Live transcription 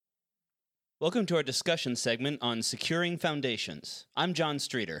Welcome to our discussion segment on securing foundations. I'm John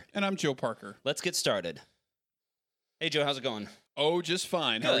Streeter. And I'm Joe Parker. Let's get started. Hey, Joe, how's it going? Oh, just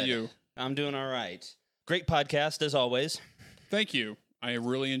fine. How are Good. you? I'm doing all right. Great podcast, as always. Thank you. I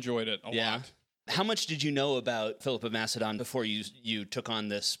really enjoyed it a lot. How much did you know about Philip of Macedon before you took on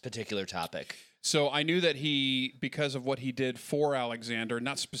this particular topic? So I knew that he, because of what he did for Alexander,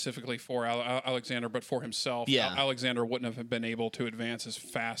 not specifically for Alexander, but for himself, Alexander wouldn't have been able to advance as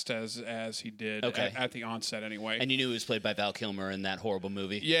fast as he did at the onset anyway. And you knew he was played by Val Kilmer in that horrible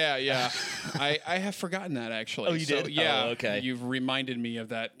movie? Yeah. I have forgotten that, actually. Oh, you did? Yeah. Oh, okay. You've reminded me of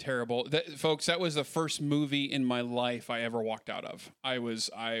that terrible... folks, that was the first movie in my life I ever walked out of. I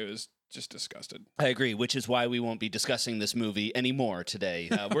was just disgusted. I agree, which is why we won't be discussing this movie anymore today.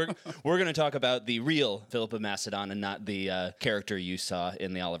 We're going to talk about the real Philip of Macedon and not the character you saw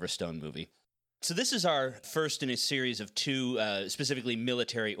in the Oliver Stone movie. So this is our first in a series of two specifically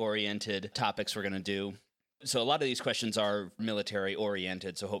military-oriented topics we're going to do. So a lot of these questions are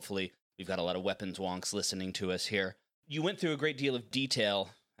military-oriented, so hopefully we've got a lot of weapons wonks listening to us here. You went through a great deal of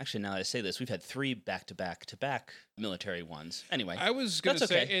detail. Actually, now that I say this, we've had 3 back-to-back military ones. Anyway, I was going to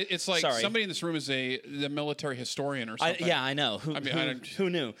say, okay. it's like somebody in this room is the military historian or something. I know. Who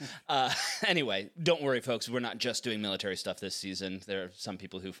knew? Anyway, don't worry, folks. We're not just doing military stuff this season. There are some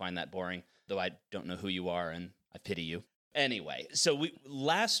people who find that boring, though I don't know who you are, and I pity you. Anyway, so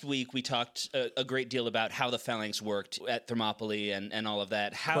last week we talked a great deal about how the phalanx worked at Thermopylae and all of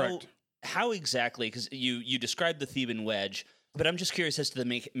that. Correct. How exactly, because you described the Theban wedge, but I'm just curious as to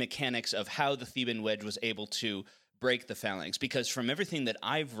the mechanics of how the Theban wedge was able to break the phalanx, because from everything that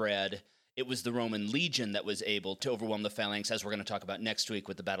I've read, it was the Roman legion that was able to overwhelm the phalanx, as we're going to talk about next week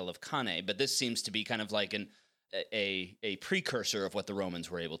with the Battle of Cannae. But this seems to be kind of like a precursor of what the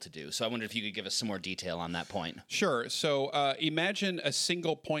Romans were able to do. So I wonder if you could give us some more detail on that point. Sure. So imagine a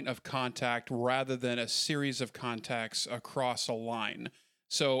single point of contact rather than a series of contacts across a line.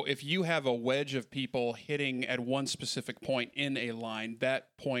 So if you have a wedge of people hitting at one specific point in a line,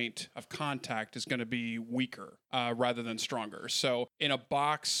 that point of contact is going to be weaker rather than stronger. So in a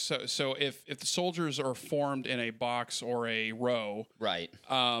box, so if the soldiers are formed in a box or a row, right,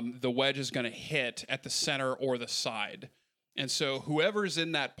 the wedge is going to hit at the center or the side. And so whoever's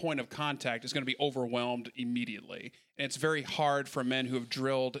in that point of contact is going to be overwhelmed immediately. And it's very hard for men who have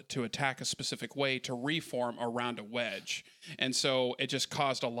drilled to attack a specific way to reform around a wedge. And so it just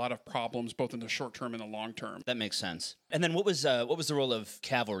caused a lot of problems, both in the short term and the long term. That makes sense. And then what was the role of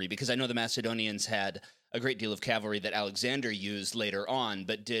cavalry? Because I know the Macedonians had a great deal of cavalry that Alexander used later on,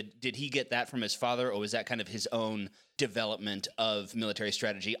 but did he get that from his father, or was that kind of his own development of military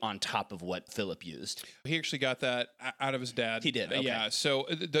strategy on top of what Philip used? He actually got that out of his dad. He did, okay. Yeah, so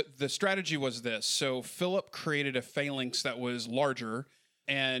the strategy was this. So Philip created a phalanx that was larger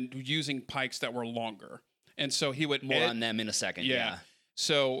and using pikes that were longer. And so he would... More on them in a second, yeah.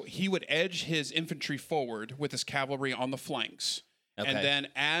 So he would edge his infantry forward with his cavalry on the flanks. Okay. And then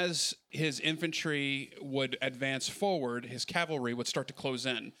as his infantry would advance forward, his cavalry would start to close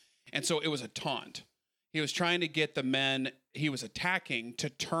in. And so it was a taunt. He was trying to get the men he was attacking to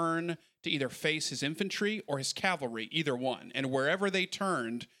turn to either face his infantry or his cavalry, either one. And wherever they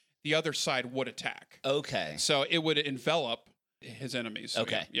turned, the other side would attack. Okay. So it would envelop his enemies. So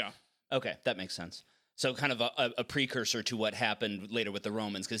okay. Yeah. Okay, that makes sense. So kind of a precursor to what happened later with the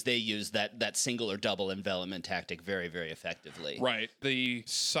Romans, because they used that single or double envelopment tactic very, very effectively. Right. The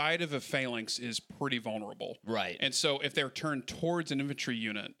side of a phalanx is pretty vulnerable. Right. And so if they're turned towards an infantry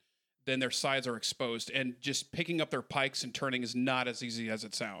unit, then their sides are exposed. And just picking up their pikes and turning is not as easy as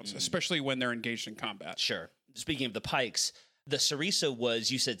it sounds, especially when they're engaged in combat. Sure. Speaking of the pikes, the Sarissa was,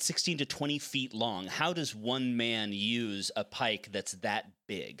 you said, 16 to 20 feet long. How does one man use a pike that's that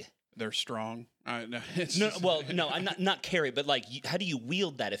big? They're strong. I'm not carry, but like, how do you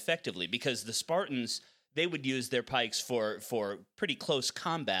wield that effectively? Because the Spartans, they would use their pikes for pretty close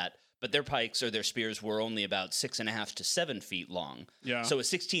combat, but their pikes or their spears were only about 6.5 to 7 feet long. Yeah. So a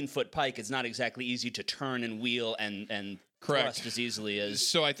 16-foot pike is not exactly easy to turn and wheel and Correct. Thrust as easily as...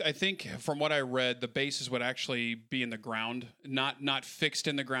 So I think from what I read, the bases would actually be in the ground, not fixed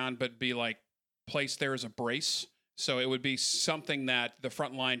in the ground, but be like placed there as a brace. So it would be something that the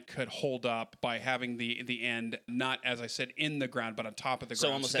front line could hold up by having the end not, as I said, in the ground, but on top of the ground.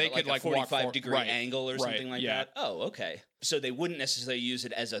 So almost at like a 45-degree angle or something like that? Oh, okay. So they wouldn't necessarily use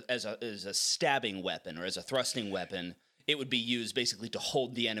it as a stabbing weapon or as a thrusting weapon. It would be used basically to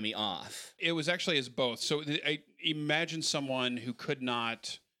hold the enemy off. It was actually as both. So I imagine someone who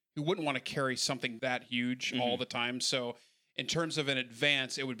wouldn't want to carry something that huge all the time. So in terms of an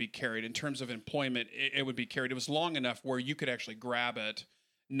advance, it would be carried. In terms of employment, it would be carried. It was long enough where you could actually grab it,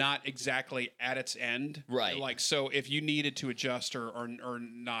 not exactly at its end. Right. Like, so if you needed to adjust or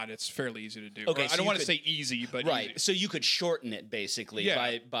not, it's fairly easy to do. Okay, Or, so I don't you want to could- say easy, but Right. easy. So you could shorten it basically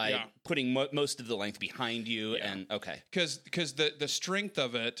Yeah, by yeah. putting most of the length behind you Yeah. and okay. Because the strength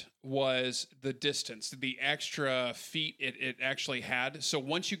of it was the distance, the extra feet it actually had. So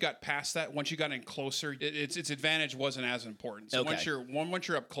once you got past that, once you got in closer, its advantage wasn't as important. So Okay. once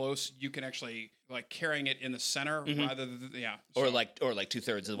you're up close, you can actually like carrying it in the center rather than Or so- like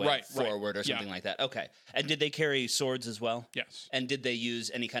 2/3 of the way Right, right. forward or Yeah. something like that. Okay. And did they carry swords as well? yes. And did they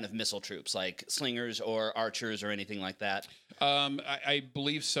use any kind of missile troops like slingers or archers or anything like that? I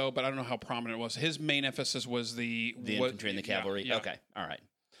believe so, but I don't know how prominent it was. His main emphasis was The infantry and the cavalry? Yeah. Okay. All right.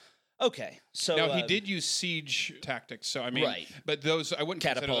 Okay. So Now he did use siege tactics, so I mean, Right. but those I wouldn't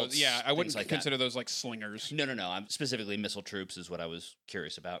consider Catapults, those. Yeah, I wouldn't things like that. consider those like slingers. No. I'm specifically missile troops is what I was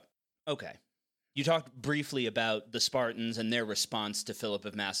curious about. Okay. You talked briefly about the Spartans and their response to Philip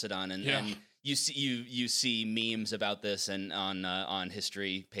of Macedon, and, Yeah. and you see memes about this and on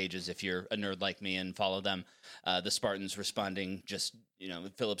history pages if you're a nerd like me and follow them. The Spartans responding, just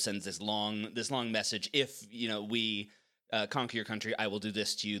Philip sends this long message. If we conquer your country, I will do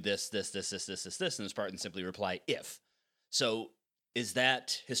this to you, this, and the Spartans simply reply, if. So. Is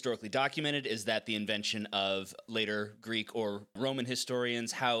that historically documented? Is that the invention of later Greek or Roman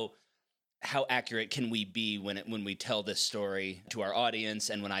historians? How accurate can we be when we tell this story to our audience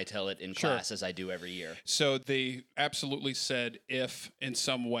and when I tell it in Sure. class as I do every year? So they absolutely said if in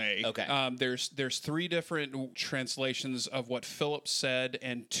some way. Okay. There's 3 different translations of what Philip said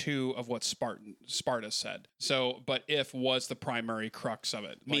and 2 of what Sparta said. So, but if was the primary crux of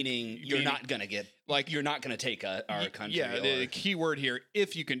it. Meaning you're not going to get you're not going to take our country. Yeah, the key word here,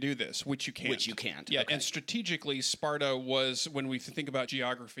 if you can do this, which you can't. Which you can't. Yeah, Okay. and strategically, Sparta was, when we think about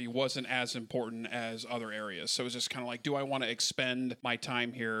geography, wasn't as important as other areas. So it was just kind of like, do I want to expend my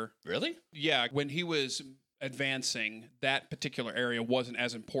time here? Really? Yeah, when he was advancing, that particular area wasn't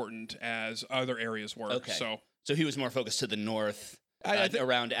as important as other areas were. Okay. So he was more focused to the north,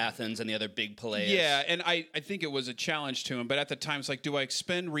 around Athens and the other big Peleus. yeah, and I think it was a challenge to him. But at the time, it's like, do I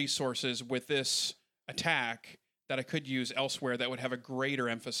expend resources with this attack that I could use elsewhere that would have a greater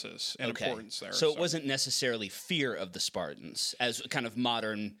emphasis and importance there? So it wasn't necessarily fear of the Spartans, as kind of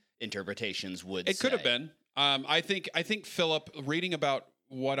modern interpretations would say. It could have been. I think Philip, reading about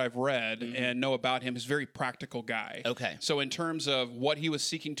what I've read and know about him, is a very practical guy. Okay. So in terms of what he was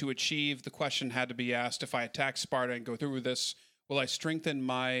seeking to achieve, the question had to be asked: if I attack Sparta and go through with this, will I strengthen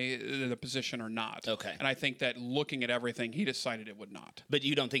the position or not? Okay. And I think that looking at everything, he decided it would not. But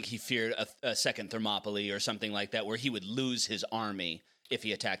you don't think he feared a second Thermopylae or something like that, where he would lose his army if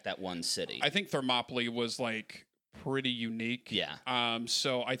he attacked that one city? I think Thermopylae was like pretty unique. Yeah.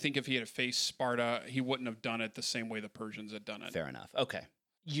 So I think if he had faced Sparta, he wouldn't have done it the same way the Persians had done it. Fair enough. Okay.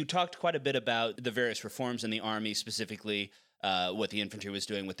 You talked quite a bit about the various reforms in the army, specifically what the infantry was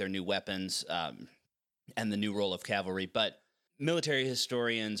doing with their new weapons and the new role of cavalry. But military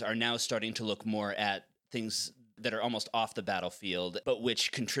historians are now starting to look more at things that are almost off the battlefield, but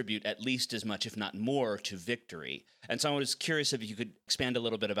which contribute at least as much, if not more, to victory. And so I was curious if you could expand a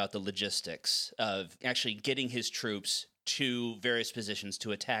little bit about the logistics of actually getting his troops to various positions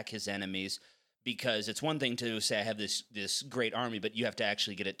to attack his enemies, because it's one thing to say, I have this great army, but you have to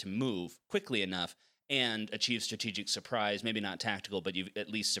actually get it to move quickly enough and achieve strategic surprise, maybe not tactical, but you've at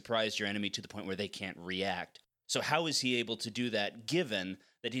least surprised your enemy to the point where they can't react. So how is he able to do that, given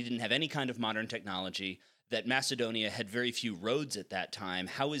that he didn't have any kind of modern technology, that Macedonia had very few roads at that time?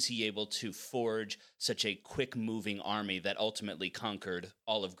 How is he able to forge such a quick-moving army that ultimately conquered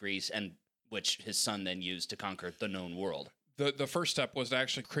all of Greece, and which his son then used to conquer the known world? The first step was to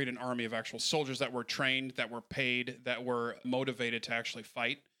actually create an army of actual soldiers that were trained, that were paid, that were motivated to actually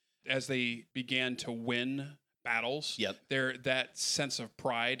fight. As they began to win battles, that sense of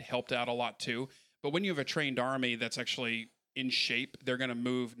pride helped out a lot too. But when you have a trained army that's actually in shape, they're going to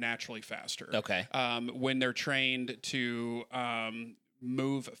move naturally faster. Okay. When they're trained to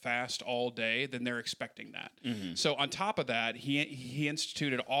move fast all day, then they're expecting that. Mm-hmm. So on top of that, he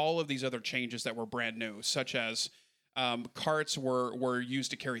instituted all of these other changes that were brand new, such as carts were used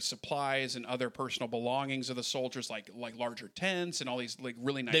to carry supplies and other personal belongings of the soldiers, like larger tents and all these like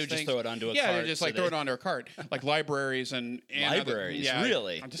really nice They would things. just throw it onto a cart. Yeah, they just throw it onto a cart, like libraries and libraries.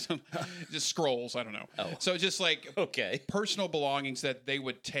 Really? I'm just scrolls. I don't know. Oh. So just like Okay. personal belongings that they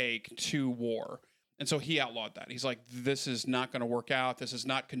would take to war. And so he outlawed that. He's like, this is not going to work out. This is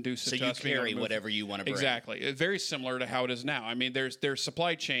not conducive to us being able to carry move. whatever you want to bring. Exactly. Very similar to how it is now. I mean, there's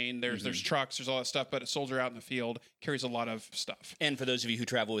supply chain, there's trucks, there's all that stuff, but a soldier out in the field carries a lot of stuff. And for those of you who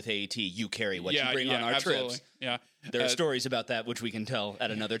travel with AAT, you carry what you bring on our trips. Yeah. There are stories about that which we can tell at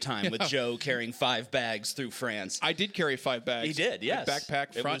another time with Joe carrying 5 bags through France. I did carry 5 bags. He did, yes. Like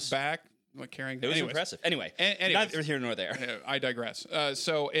backpack, front, back. Like carrying. It was impressive. Anyway, neither here nor there. I digress.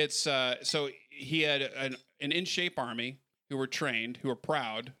 So he had an in-shape army who were trained, who were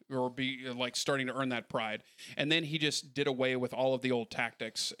proud, who were like starting to earn that pride, and then he just did away with all of the old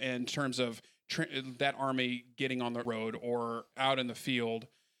tactics in terms of that army getting on the road or out in the field,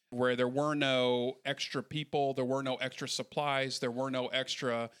 where there were no extra people, there were no extra supplies, there were no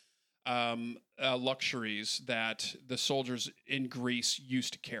extra luxuries that the soldiers in Greece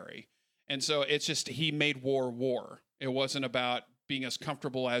used to carry. And so it's just, he made war. It wasn't about being as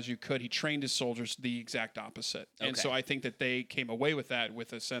comfortable as you could. He trained his soldiers the exact opposite. Okay. And so I think that they came away with that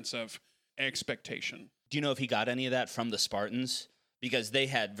with a sense of expectation. Do you know if he got any of that from the Spartans? Because they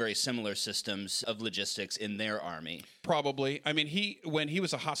had very similar systems of logistics in their army. Probably. I mean, when he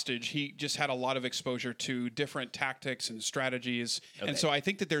was a hostage, he just had a lot of exposure to different tactics and strategies. Okay. And so I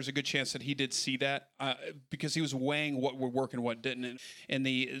think that there's a good chance that he did see that because he was weighing what would work and what didn't. And in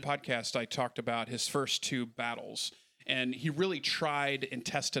the podcast, I talked about his first 2 battles. And he really tried and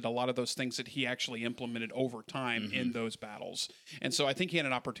tested a lot of those things that he actually implemented over time in those battles. And so I think he had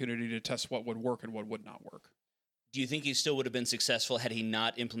an opportunity to test what would work and what would not work. Do you think he still would have been successful had he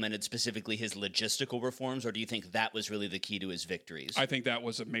not implemented specifically his logistical reforms, or do you think that was really the key to his victories? I think that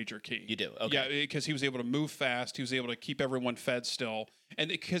was a major key. You do? Okay. Yeah, because he was able to move fast. He was able to keep everyone fed still. And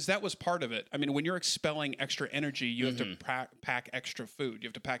because that was part of it. I mean, when you're expelling extra energy, you have to pack extra food. You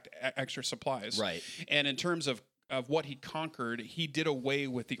have to pack extra supplies. Right. And in terms of what he conquered, he did away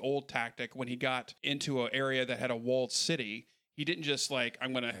with the old tactic when he got into an area that had a walled city. He didn't just like,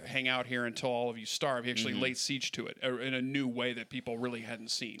 I'm going to hang out here until all of you starve. He actually laid siege to it in a new way that people really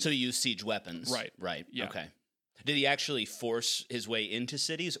hadn't seen. So he used siege weapons. Right. Yeah. Okay. Did he actually force his way into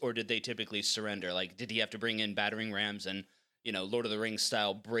cities, or did they typically surrender? Like, did he have to bring in battering rams and, Lord of the Rings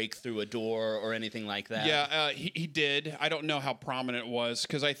style break through a door or anything like that? Yeah, he did. I don't know how prominent it was,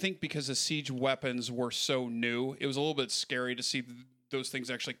 because I think because the siege weapons were so new, it was a little bit scary to see those things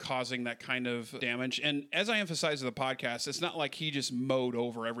actually causing that kind of damage. And as I emphasized in the podcast, it's not like he just mowed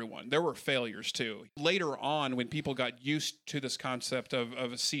over everyone. There were failures too. Later on, when people got used to this concept of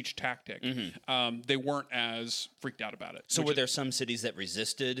a siege tactic, they weren't as freaked out about it. So were there some cities that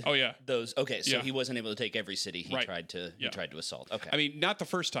resisted? Oh yeah, those. Okay, so he wasn't able to take every city he tried to assault. Okay, I mean not the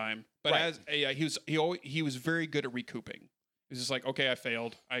first time, but he was very good at recouping. He's just like, okay, I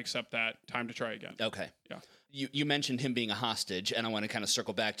failed. I accept that. Time to try again. Okay. Yeah. You mentioned him being a hostage, and I want to kind of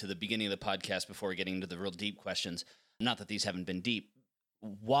circle back to the beginning of the podcast before getting into the real deep questions. Not that these haven't been deep.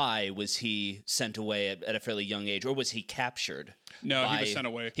 Why was he sent away at a fairly young age, or was he captured? No, he was sent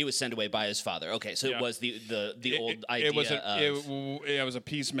away. He was sent away by his father. Okay, so it was the old idea. It was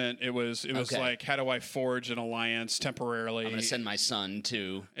appeasement. It was like, how do I forge an alliance temporarily? I'm going to send my son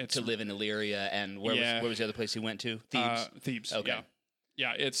to live in Illyria, and where was the other place he went to? Thebes. Thebes. Okay.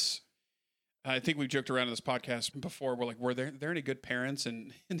 Yeah. It's. I think we've joked around in this podcast before. We're like, were there any good parents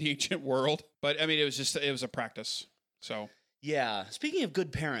in the ancient world? But I mean, it was a practice. So. Yeah. Speaking of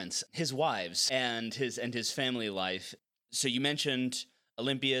good parents, his wives and his family life. So you mentioned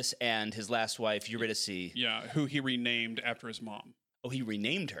Olympias and his last wife, Eurydice. Yeah, who he renamed after his mom. Oh, he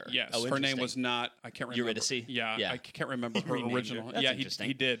renamed her. Yes, oh, her name was not. I can't remember. Eurydice. Yeah, I can't remember her original. Her. That's interesting.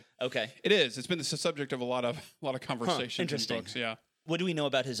 He did. Okay, it is. It's been the subject of a lot of conversation. Interesting. In books. Yeah. What do we know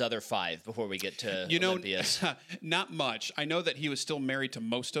about his other 5 before we get to Olympias? Not much. I know that he was still married to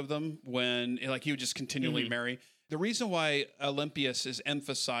most of them when, he would just continually marry. The reason why Olympias is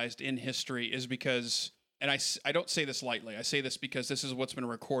emphasized in history is because, and I don't say this lightly, I say this because this is what's been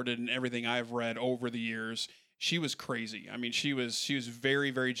recorded and everything I've read over the years. She was crazy. I mean, she was very,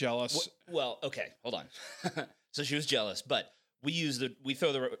 very jealous. Well, okay, hold on. So she was jealous, but we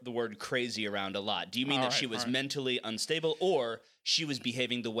throw the word crazy around a lot. Do you mean that she was mentally unstable, or she was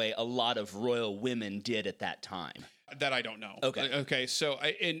behaving the way a lot of royal women did at that time? That I don't know. Okay. So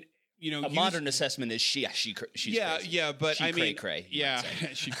a modern assessment is she's crazy. But she I mean, cray. Yeah,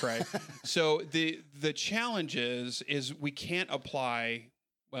 she cray. So the challenge is we can't apply.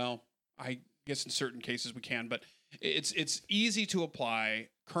 Well, I guess in certain cases we can, but it's easy to apply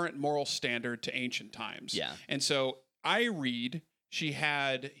current moral standard to ancient times. Yeah, and so I read she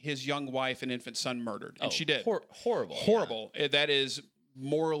had his young wife and infant son murdered, and she did. Horrible. Yeah. That is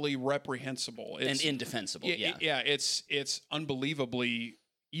morally reprehensible. And indefensible. It's unbelievably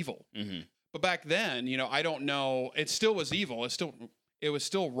evil. But back then, I don't know. It still was evil. It was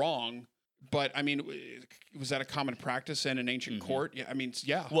still wrong. But I mean, was that a common practice in an ancient court? Yeah, I mean,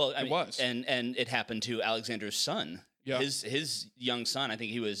 yeah. Well, it was, and it happened to Alexander's son. Yeah. His young son. I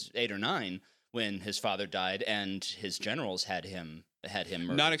think he was 8 or 9 when his father died, and his generals had him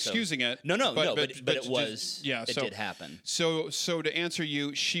murdered. Not excusing it. No, but it was. Yeah, it did happen. So to answer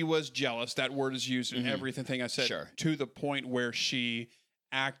you, she was jealous. That word is used in everything I said. Sure. To the point where she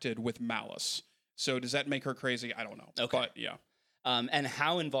acted with malice. So does that make her crazy? I don't know. Okay. But yeah. And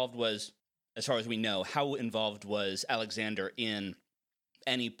how involved was, as far as we know, Alexander in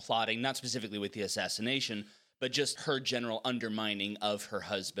any plotting, not specifically with the assassination, but just her general undermining of her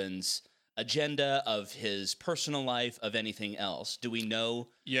husband's agenda, of his personal life, of anything else? Do we know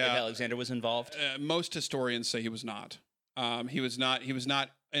if Alexander was involved? Most historians say he was not. He was not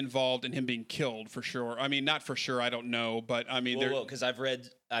involved in him being killed for sure. I mean, not for sure. I don't know, but I mean, because I've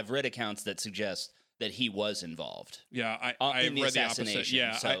read accounts that suggest that he was involved. Yeah, I've read the opposite.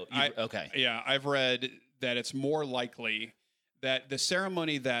 Yeah, okay. Yeah, I've read that it's more likely that the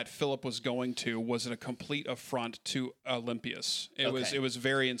ceremony that Philip was going to was a complete affront to Olympius. It was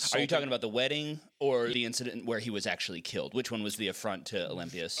very insulting. Are you talking about the wedding or the incident where he was actually killed? Which one was the affront to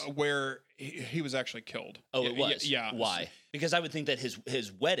Olympius? Where he was actually killed. Oh, it was? Yeah. Why? Because I would think that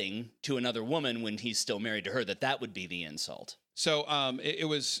his wedding to another woman when he's still married to her, that would be the insult. So it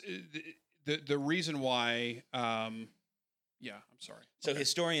was the reason why. I'm sorry. So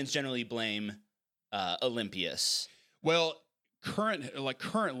historians generally blame Olympius. Well,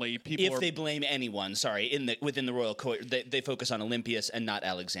 currently, people they blame anyone, within the royal court, they focus on Olympius and not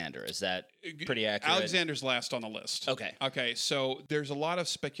Alexander. Is that pretty accurate? Alexander's last on the list. Okay. So there's a lot of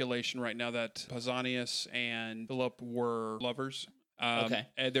speculation right now that Pausanias and Philip were lovers. And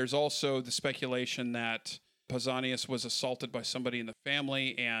there's also the speculation that Pausanias was assaulted by somebody in the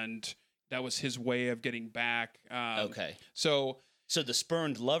family, and that was his way of getting back. So the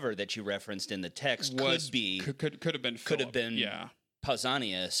spurned lover that you referenced in the text could have been Philip. Could have been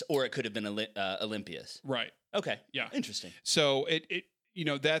Pausanias, or it could have been Olympius. Right. Okay. Yeah. Interesting. So it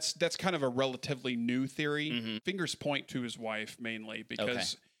that's kind of a relatively new theory. Mm-hmm. Fingers point to his wife mainly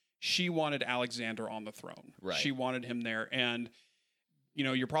because she wanted Alexander on the throne. Right. She wanted him there, and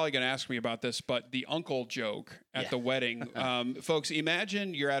you're probably going to ask me about this, but the uncle joke at the wedding, folks,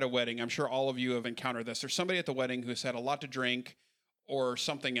 imagine you're at a wedding. I'm sure all of you have encountered this. There's somebody at the wedding who's had a lot to drink or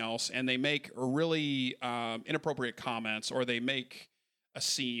something else, and they make really inappropriate comments, or they make a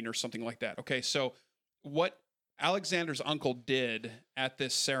scene or something like that. Okay, so what Alexander's uncle did at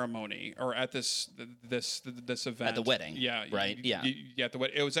this ceremony, or at this event, at the wedding, right, at the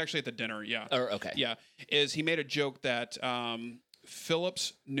wedding. It was actually at the dinner, is he made a joke that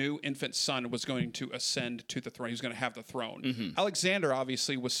Philip's new infant son was going to ascend to the throne. He was going to have the throne. Mm-hmm. Alexander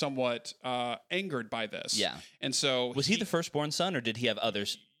obviously was somewhat angered by this. Yeah. And so was he the firstborn son, or did he have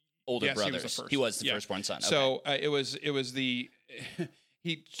others, older brothers? He was the firstborn son. Okay. So it was the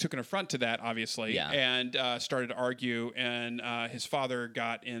he took an affront to that, obviously, and started to argue, and his father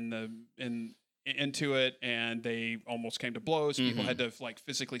got into it, and they almost came to blows. Mm-hmm. People had to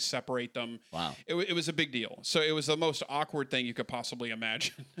physically separate them. Wow. It was a big deal. So it was the most awkward thing you could possibly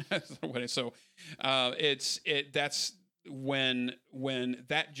imagine. So that's when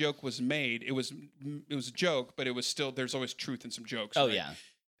that joke was made. It was a joke, but it was still, there's always truth in some jokes. Oh, right? yeah.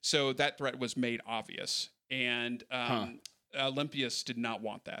 So that threat was made obvious, and Olympius did not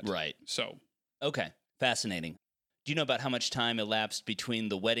want that. Right. So. Okay. Fascinating. Do you know about how much time elapsed between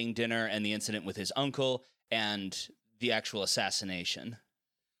the wedding dinner and the incident with his uncle and the actual assassination?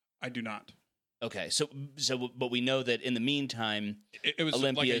 I do not. Okay, but we know that in the meantime, it was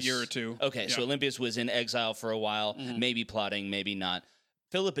Olympius, like a year or two. Okay, so Olympius was in exile for a while, maybe plotting, maybe not.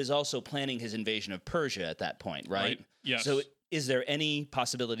 Philip is also planning his invasion of Persia at that point, right? Yes. So is there any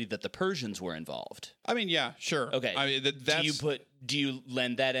possibility that the Persians were involved? I mean, yeah, sure. Okay. I mean, do you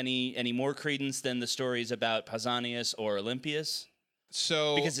lend that any more credence than the stories about Pausanias or Olympius?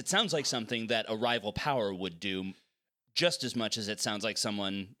 So, because it sounds like something that a rival power would do just as much as it sounds like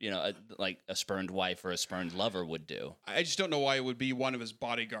someone, like a spurned wife or a spurned lover would do. I just don't know why it would be one of his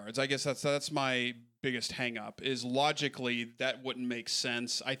bodyguards. I guess that's my biggest hang up, is logically that wouldn't make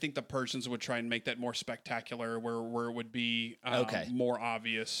sense. I think the Persians would try and make that more spectacular, where it would be more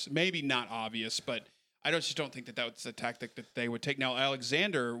obvious. Maybe not obvious, but I just don't think that was the tactic that they would take. Now,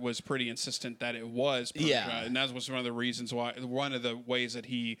 Alexander was pretty insistent that it was Persia, and that was one of the reasons why, one of the ways that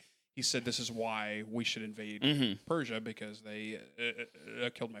he said this is why we should invade Persia, because they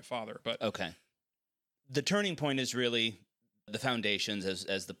killed my father. But the turning point is really the foundations,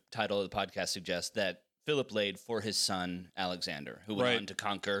 as the title of the podcast suggests, that Philip laid for his son Alexander, who went on to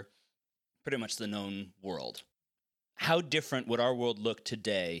conquer pretty much the known world. How different would our world look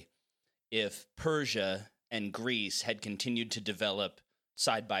today if Persia and Greece had continued to develop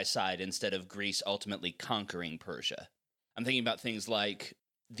side by side instead of Greece ultimately conquering Persia? I'm thinking about things like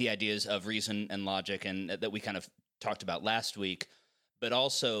the ideas of reason and logic, and that we kind of talked about last week, but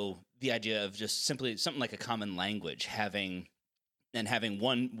also the idea of just simply something like a common language, having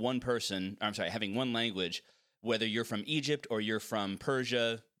one person, having one language, whether you're from Egypt or you're from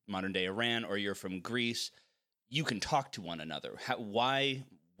Persia, modern day Iran, or you're from Greece, you can talk to one another.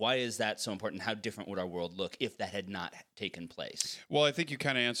 Why is that so important? How different would our world look if that had not taken place? Well, I think you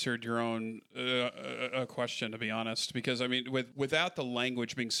kind of answered your own question, to be honest, because I mean, without the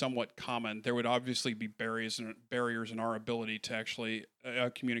language being somewhat common, there would obviously be barriers in our ability to actually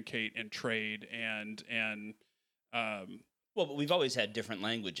communicate and trade and. Well, but we've always had different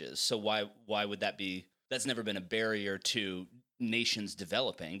languages, so why would that be? That's never been a barrier to nations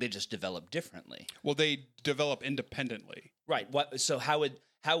developing. They just develop differently. Well, they develop independently. Right. So how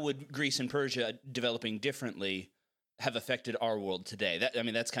would Greece and Persia developing differently have affected our world today?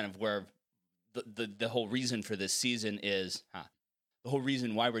 That's kind of where the whole reason for this season is. The whole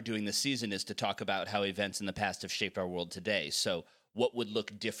reason why we're doing this season is to talk about how events in the past have shaped our world today. So what would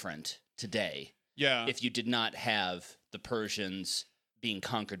look different today? Yeah. If you did not have the Persians being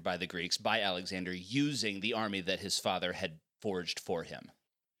conquered by the Greeks, by Alexander, using the army that his father had forged for him.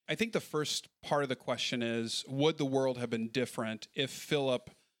 I think the first part of the question is, would the world have been different if Philip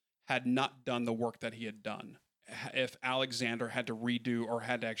had not done the work that he had done? If Alexander had to redo or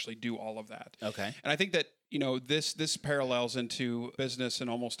had to actually do all of that. Okay. And I think that, this parallels into business and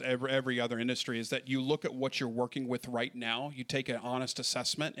almost every other industry, is that you look at what you're working with right now, you take an honest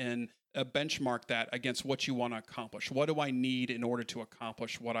assessment and benchmark that against what you want to accomplish. What do I need in order to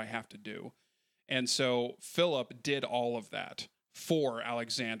accomplish what I have to do? And so Philip did all of that for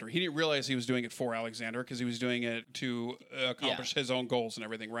Alexander. He didn't realize he was doing it for Alexander because he was doing it to accomplish his own goals and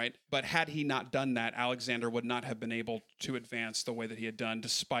everything, right? But had he not done that, Alexander would not have been able to advance the way that he had done,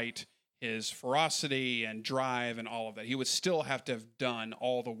 despite his ferocity and drive and all of that. He would still have to have done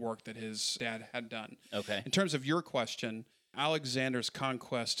all the work that his dad had done. Okay. In terms of your question, Alexander's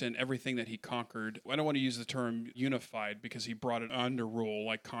conquest and everything that he conquered, I don't want to use the term unified because he brought it under rule.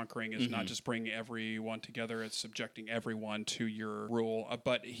 Like conquering is not just bringing everyone together, it's subjecting everyone to your rule.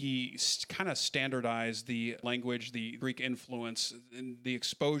 But he kind of standardized the language, the Greek influence, and the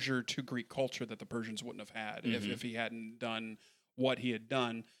exposure to Greek culture that the Persians wouldn't have had if he hadn't done what he had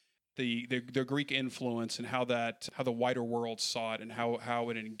done. The Greek influence and how the wider world saw it and how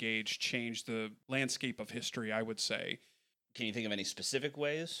it engaged changed the landscape of history, I would say. Can you think of any specific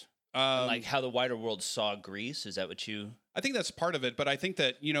ways? Like how the wider world saw Greece? Is that what you... I think that's part of it, but I think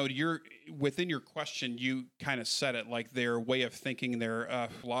that, you're within your question, you kind of said it, like their way of thinking, their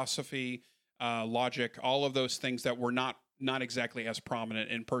philosophy, logic, all of those things that were not exactly as prominent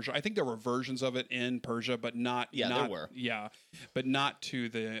in Persia. I think there were versions of it in Persia, but not... Yeah, there were. Yeah, but not to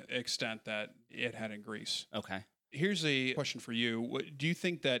the extent that it had in Greece. Okay. Here's a question for you. Do you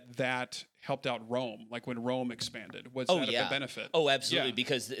think that helped out Rome? Like when Rome expanded, was that a benefit? Oh, absolutely,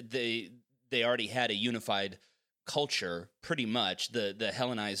 because they already had a unified culture, pretty much. The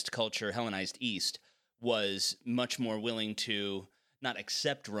Hellenized culture, Hellenized East, was much more willing to not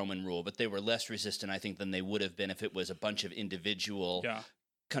accept Roman rule, but they were less resistant, I think, than they would have been if it was a bunch of individual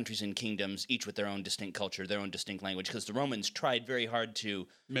countries and kingdoms, each with their own distinct culture, their own distinct language, because the Romans tried very hard to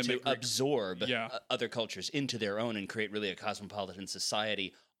absorb other cultures into their own and create really a cosmopolitan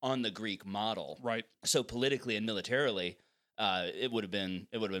society on the Greek model. Right. So politically and militarily, it would have been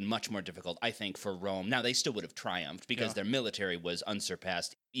much more difficult, I think, for Rome. Now they still would have triumphed because their military was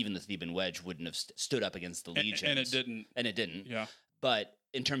unsurpassed. Even the Theban wedge wouldn't have stood up against the legions, and it didn't. And it didn't. Yeah. But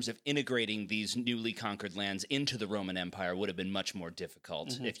in terms of integrating these newly conquered lands into the Roman Empire would have been much more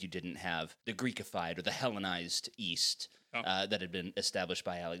difficult if you didn't have the Greekified or the Hellenized East that had been established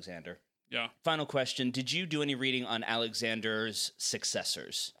by Alexander. Yeah. Final question. Did you do any reading on Alexander's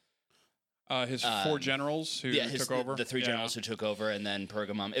successors? His four generals who took over? The three generals who took over, and then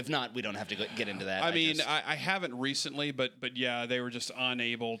Pergamum. If not, we don't have to get into that. I haven't recently, but yeah, they were just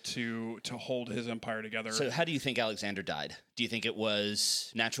unable to hold his empire together. So how do you think Alexander died? Do you think it was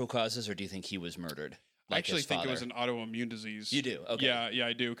natural causes, or do you think he was murdered? I actually think it was an autoimmune disease. You do? Okay. Yeah,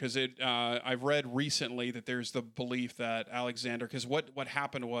 I do. Because I've read recently that there's the belief that Alexander, because what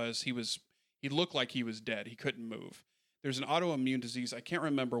happened was he looked like he was dead. He couldn't move. There's an autoimmune disease. I can't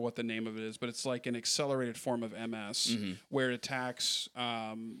remember what the name of it is, but it's like an accelerated form of MS where it attacks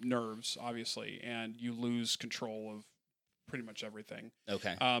nerves, obviously, and you lose control of pretty much everything.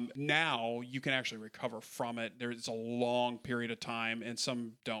 Okay. Now you can actually recover from it. There's a long period of time, and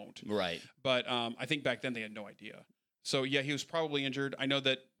some don't. Right. But I think back then they had no idea. So yeah, he was probably injured. I know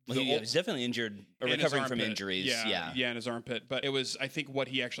that he was definitely injured or recovering from injuries. Yeah, in his armpit. But it was, I think what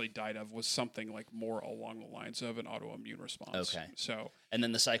he actually died of was something like more along the lines of an autoimmune response. Okay. So, and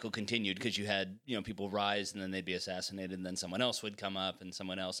then the cycle continued because you had, people rise and then they'd be assassinated and then someone else would come up and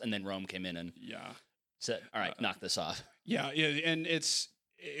someone else. And then Rome came in and said, all right, knock this off. Yeah. And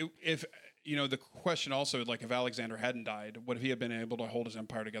if the question also, like if Alexander hadn't died, would he have been able to hold his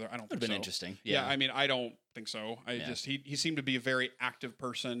empire together? I don't think so. Would have been interesting. Yeah. I mean, I don't think so. He seemed to be a very active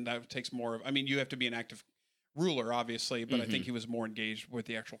person. That takes more of, you have to be an active ruler, obviously, but I think he was more engaged with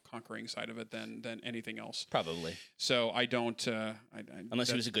the actual conquering side of it than anything else. Probably. So I don't. Unless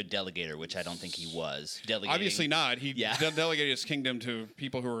he was a good delegator, which I don't think he was. Delegating. Obviously not. He delegated his kingdom to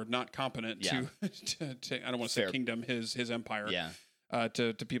people who are not competent to I don't want to say kingdom, his empire. Yeah.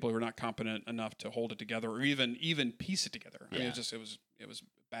 To people who are not competent enough to hold it together or even piece it together. I mean, it was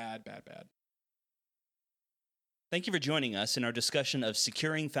bad. Thank you for joining us in our discussion of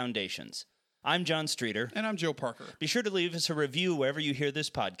securing foundations. I'm John Streeter. And I'm Joe Parker. Be sure to leave us a review wherever you hear this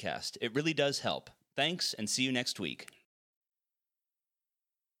podcast. It really does help. Thanks, and see you next week.